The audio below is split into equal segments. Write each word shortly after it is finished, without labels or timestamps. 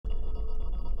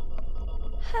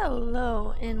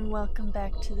Hello and welcome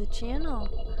back to the channel.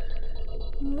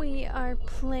 We are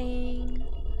playing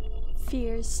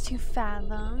Fears to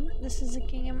Fathom. This is a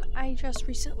game I just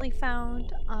recently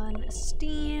found on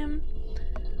Steam.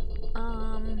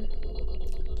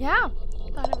 Yeah,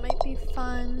 thought it might be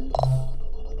fun.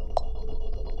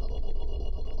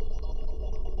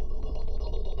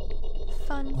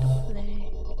 Fun to play.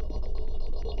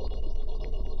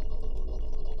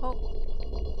 Oh.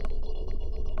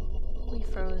 We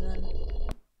frozen.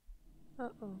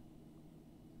 Uh-oh.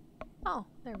 Oh,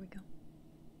 there we go.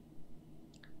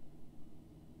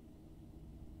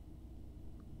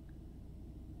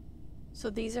 So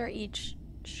these are each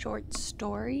short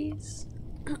stories.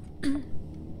 I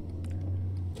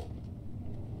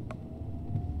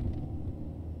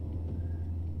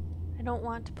don't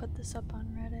want to put this up on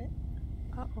Reddit.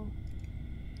 Uh-oh.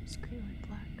 Screen went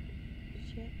black.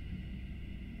 Shit.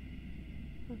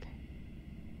 Okay.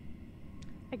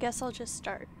 I guess I'll just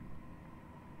start.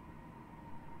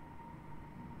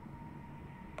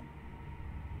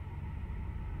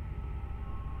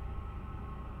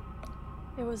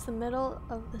 It was the middle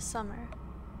of the summer.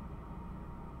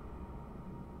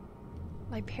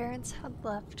 My parents had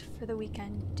left for the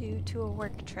weekend due to a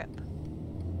work trip,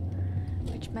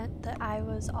 which meant that I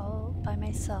was all by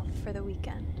myself for the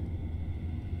weekend.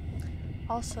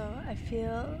 Also, I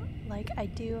feel like I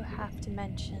do have to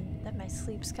mention that my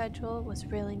sleep schedule was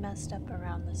really messed up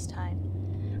around this time.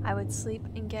 I would sleep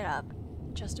and get up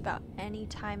just about any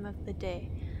time of the day,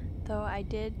 though I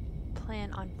did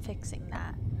plan on fixing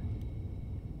that.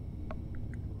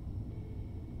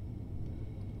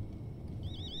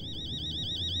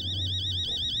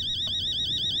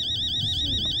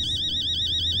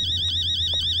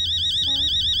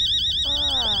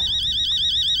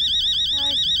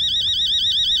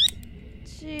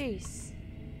 Jeez.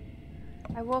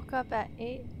 I woke up at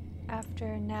 8 after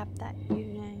a nap that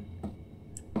evening.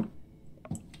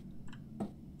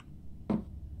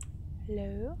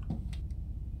 Hello?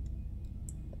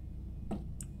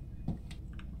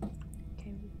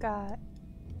 Okay, we've got...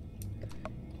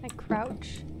 I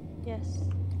crouch. Yes.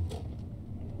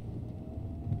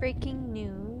 Breaking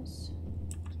news.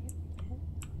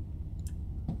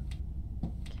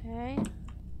 Okay.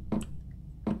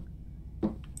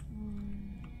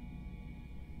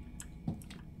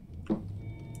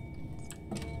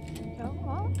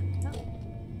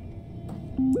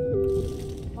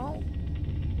 Oh,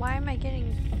 why am I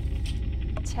getting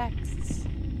texts?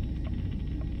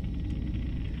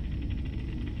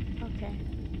 Okay.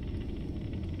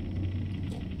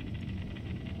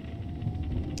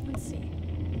 Let's see.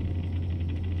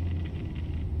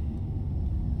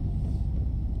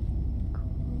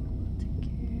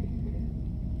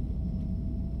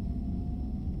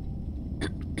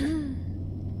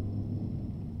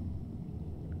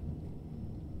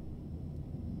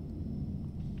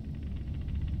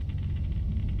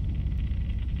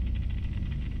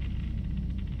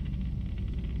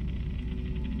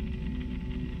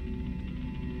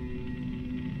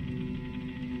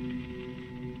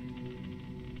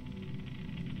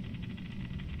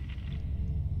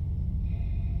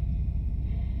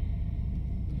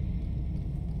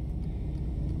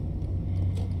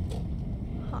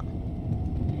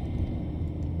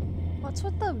 What's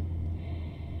with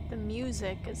the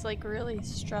music? It's like really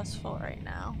stressful right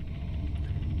now.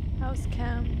 How's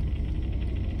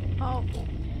Kim? Oh.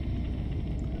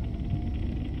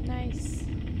 Nice.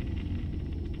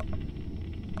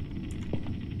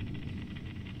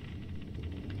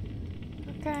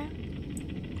 Okay.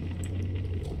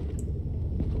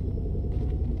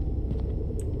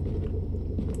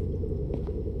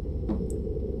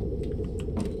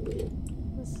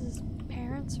 This is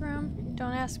parents' room?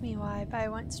 Don't ask me why, but I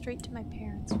went straight to my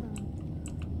parents' room.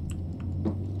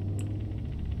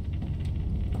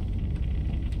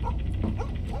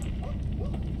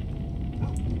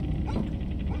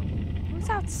 Who's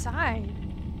outside?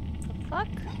 The fuck?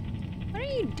 What are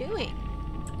you doing?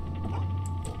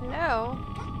 Hello?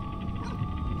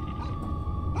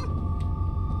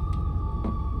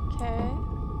 Okay.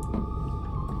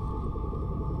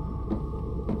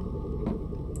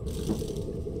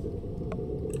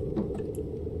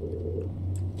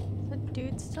 Is the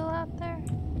dude still out there?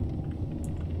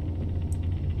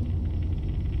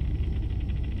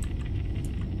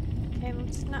 Okay,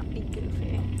 let's not be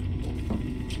goofy.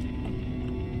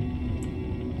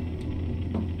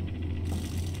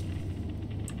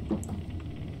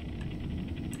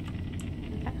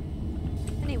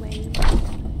 Anyway,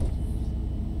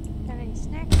 got any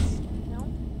snacks? No.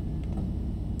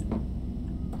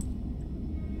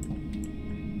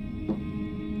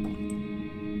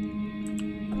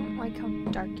 like how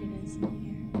dark it is in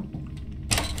here.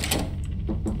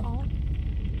 Oh.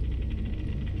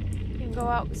 You can go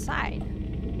outside.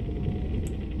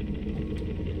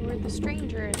 Where the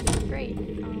stranger is. Great.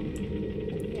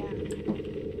 Yeah.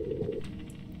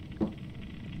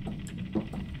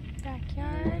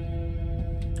 Backyard.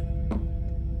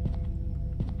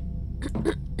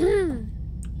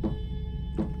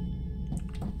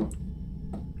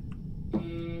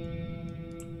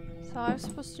 So I was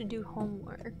supposed to do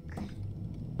homework.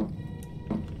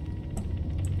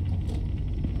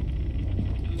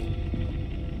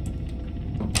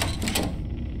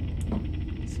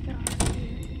 Let's go out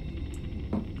here.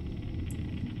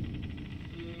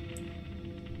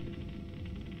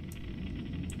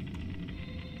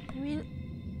 I mean,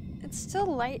 it's still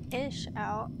light-ish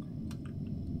out.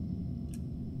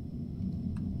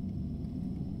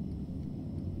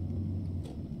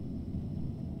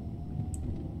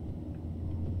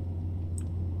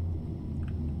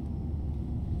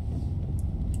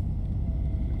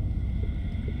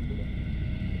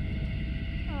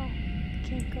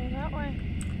 Can't go that way.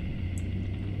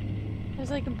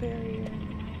 There's like a barrier in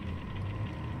the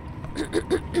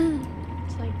way.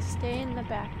 It's like stay in the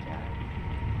backyard.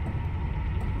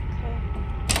 Okay.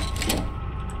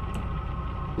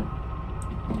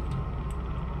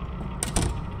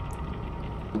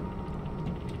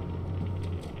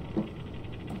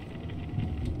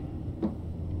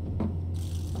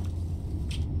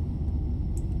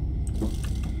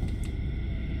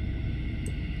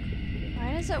 Why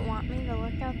does it want me to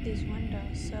look out these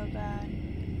windows so bad?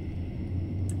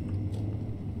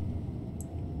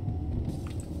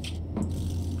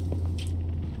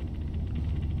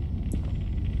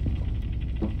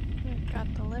 We've got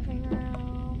the living room.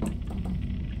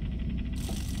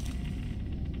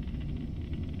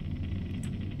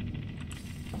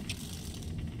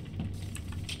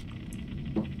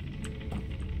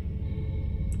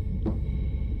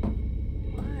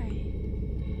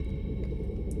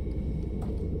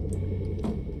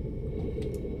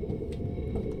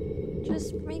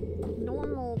 Just make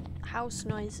normal house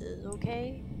noises,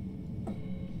 okay?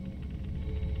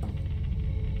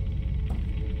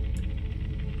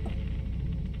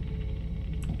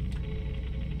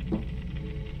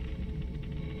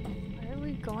 Why are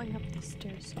we going up the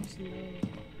stairs so slow?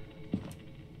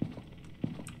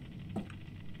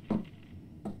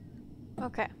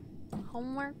 Okay,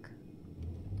 homework.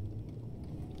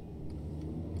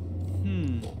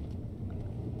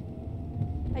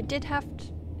 I did have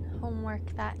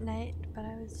homework that night, but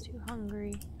I was too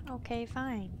hungry. Okay,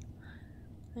 fine.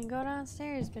 Then go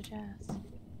downstairs, bitch ass.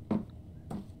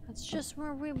 That's just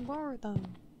where we were, though.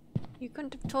 You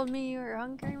couldn't have told me you were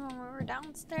hungry when we were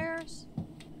downstairs?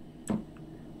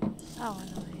 So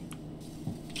annoying.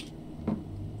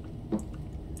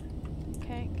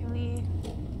 Okay, can we...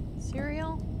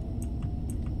 cereal?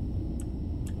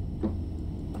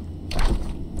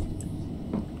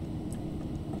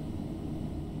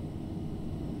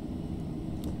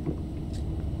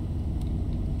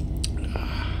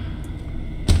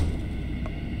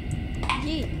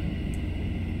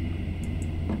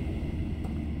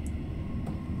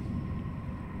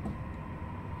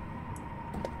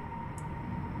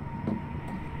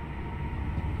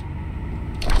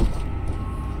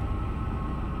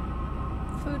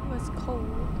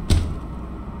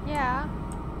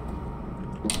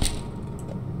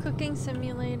 Cooking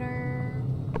simulator.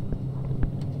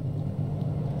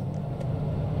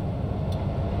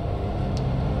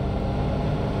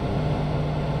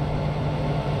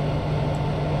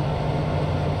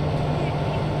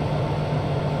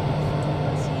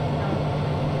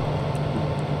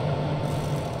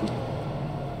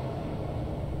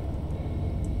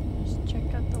 Just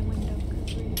check out the window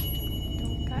because we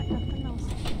don't got nothing else.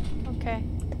 Okay.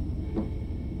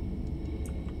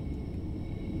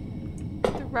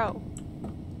 Row.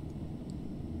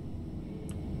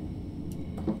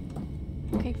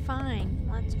 Okay, fine.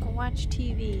 Let's go watch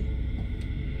TV.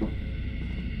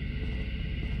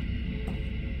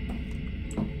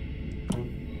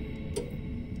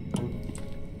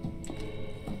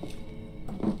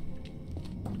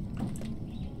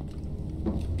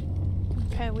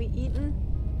 Okay, we eating?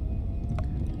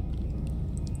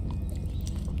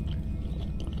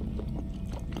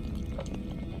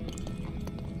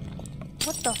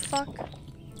 What the fuck?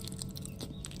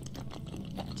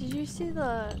 Did you see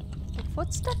the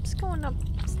footsteps going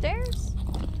upstairs?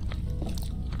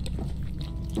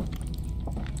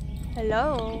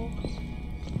 Hello?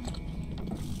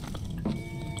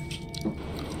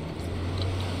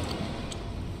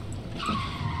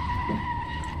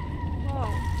 Whoa.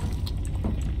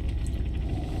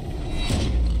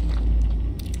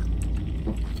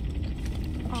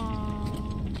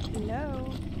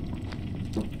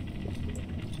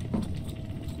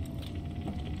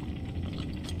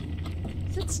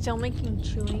 still making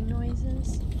chewing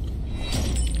noises?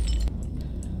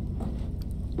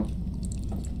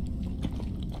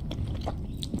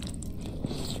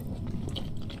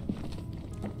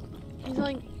 He's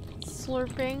like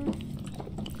slurping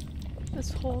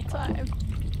this whole time.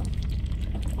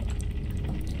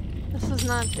 This is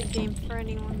not the game for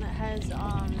anyone that has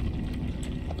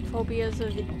phobias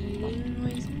of eating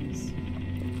noises.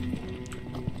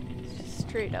 It's just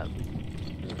straight up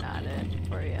not it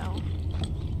for you.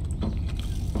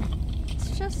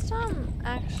 It's just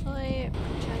actually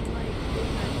pretend like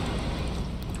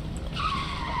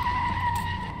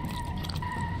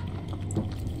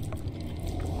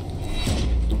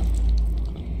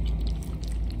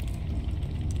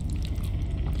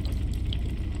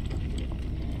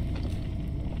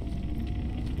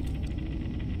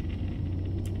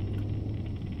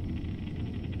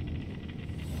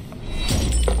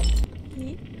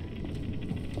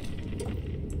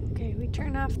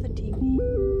turn off the TV.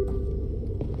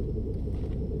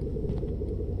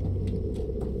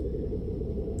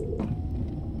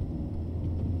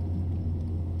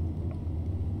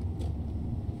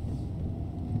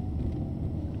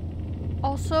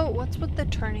 Also, what's with the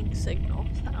turning signal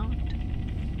sound?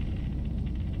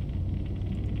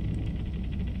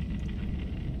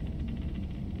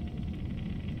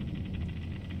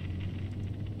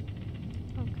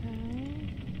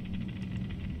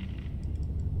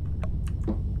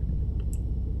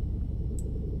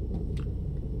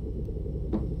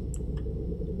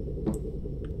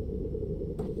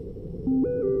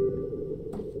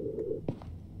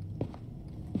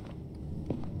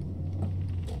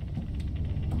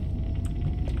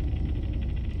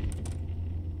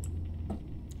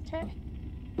 Okay.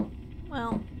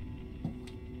 Well,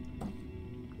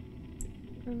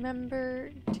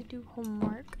 remember to do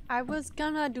homework. I was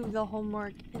gonna do the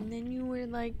homework and then you were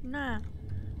like, nah,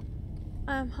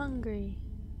 I'm hungry.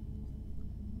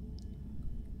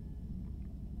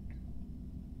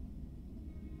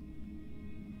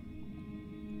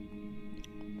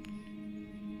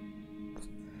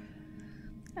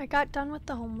 I got done with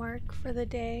the homework for the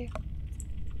day.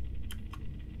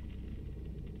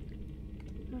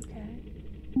 Okay.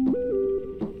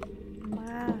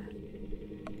 Ma.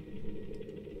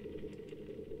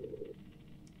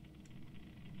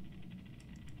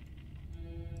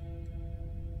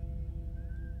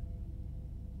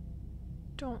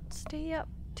 Don't stay up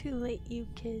too late, you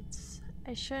kids.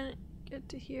 I shouldn't get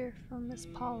to hear from Miss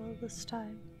Paula this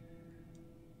time.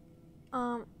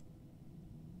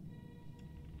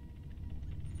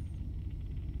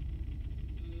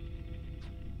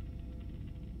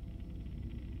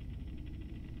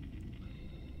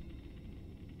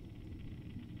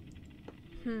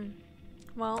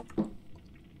 Well,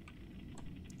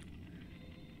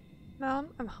 now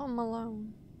I'm home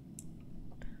alone.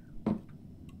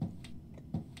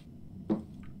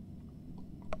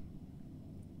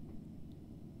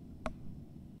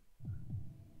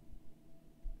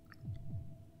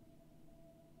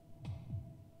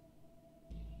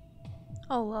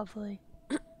 Oh, lovely.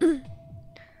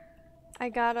 I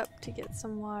got up to get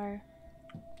some water.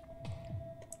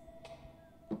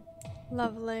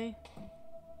 Lovely.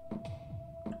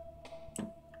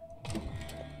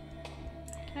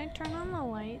 Can I turn on the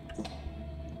lights?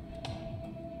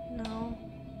 No.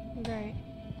 Great.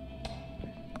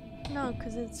 No,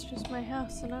 because it's just my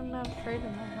house and I'm not afraid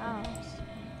of my house.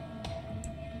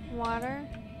 Water?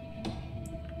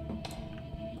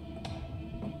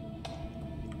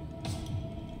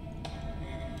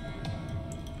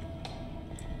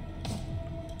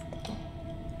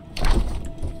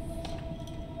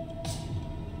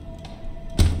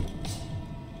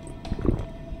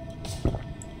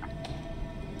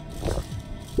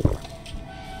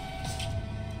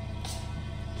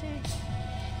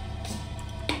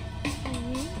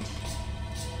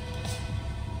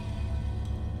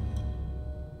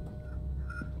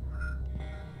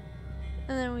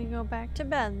 And then we go back to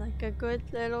bed like a good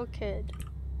little kid.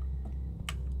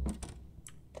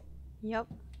 Yup.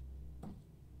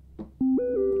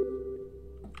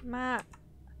 Matt.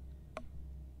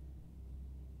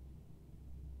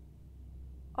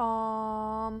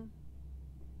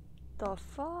 The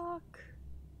fuck?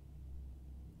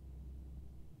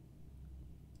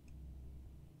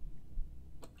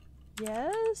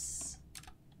 Yes?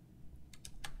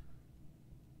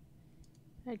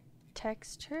 I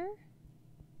text her?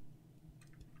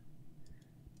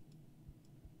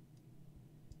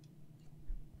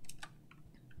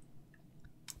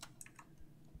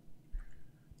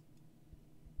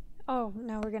 Oh,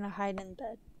 now we're gonna hide in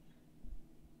bed.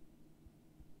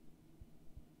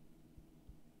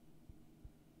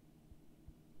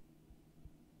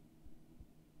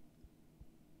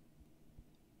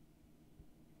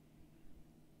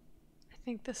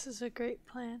 think this is a great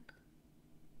plan.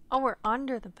 Oh, we're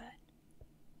under the bed.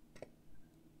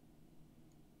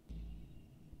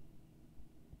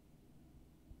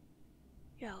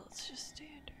 Yeah, let's just stay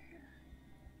under here.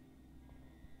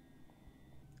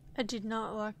 I did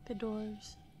not lock the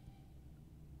doors.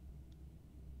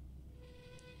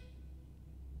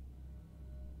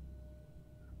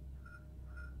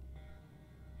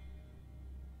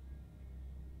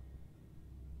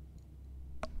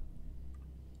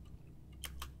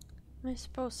 Am I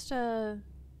supposed to...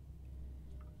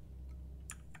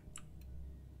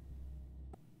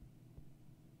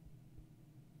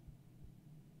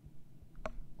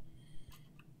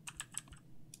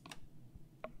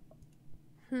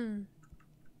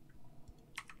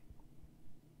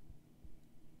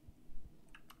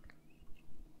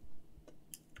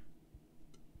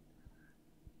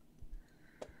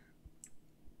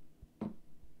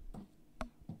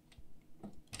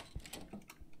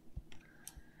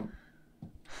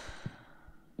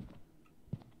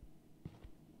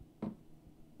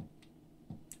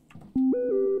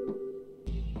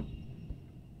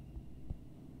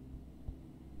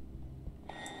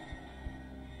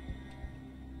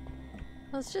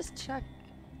 Let's just check.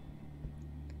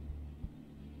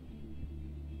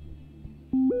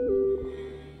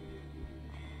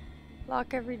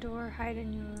 Lock every door, hide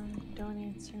in your room, don't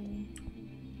answer me.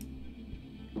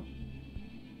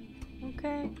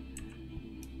 Okay.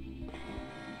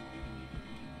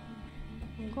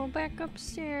 I'll go back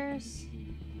upstairs.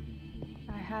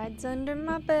 I hides under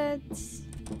my beds.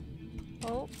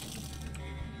 Oh.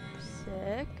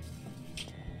 Sick.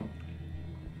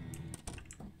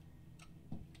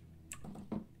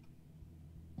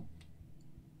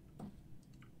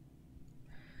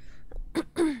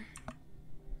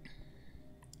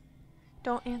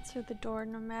 Don't answer the door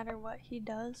no matter what he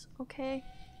does, okay?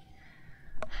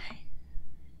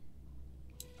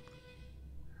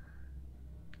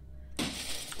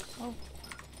 Oh.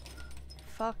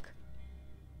 Fuck.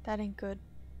 That ain't good.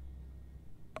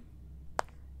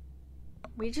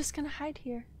 We just gonna hide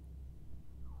here.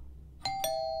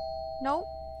 Nope.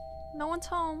 No one's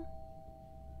home.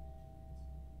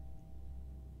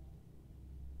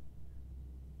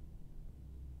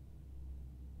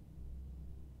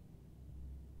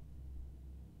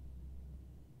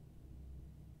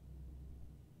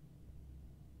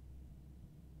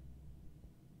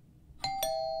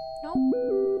 Nope.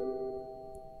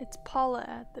 It's Paula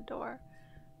at the door.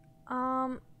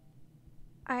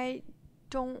 I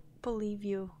don't believe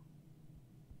you.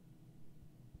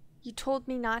 You told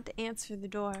me not to answer the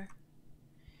door.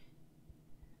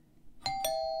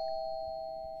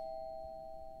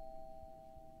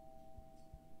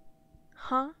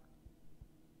 Huh?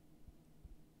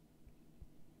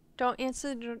 Don't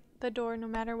answer the door no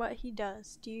matter what he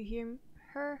does. Do you hear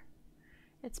her?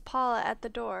 It's Paula at the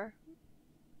door.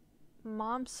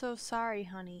 Mom's so sorry,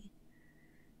 honey.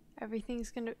 Everything's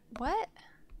gonna... What?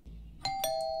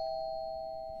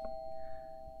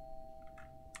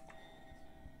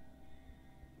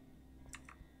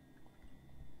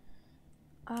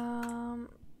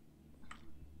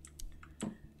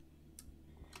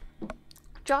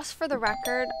 Just for the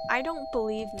record, I don't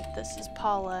believe that this is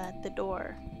Paula at the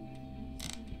door.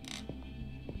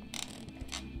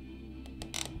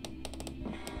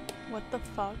 What the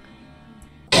fuck?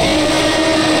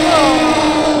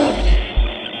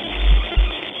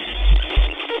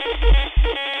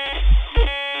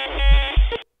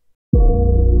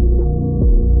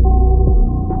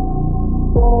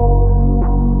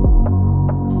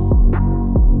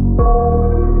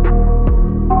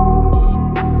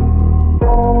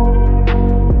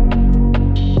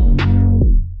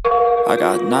 I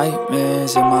got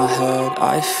nightmares in my head,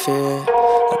 I fear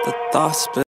that the thoughts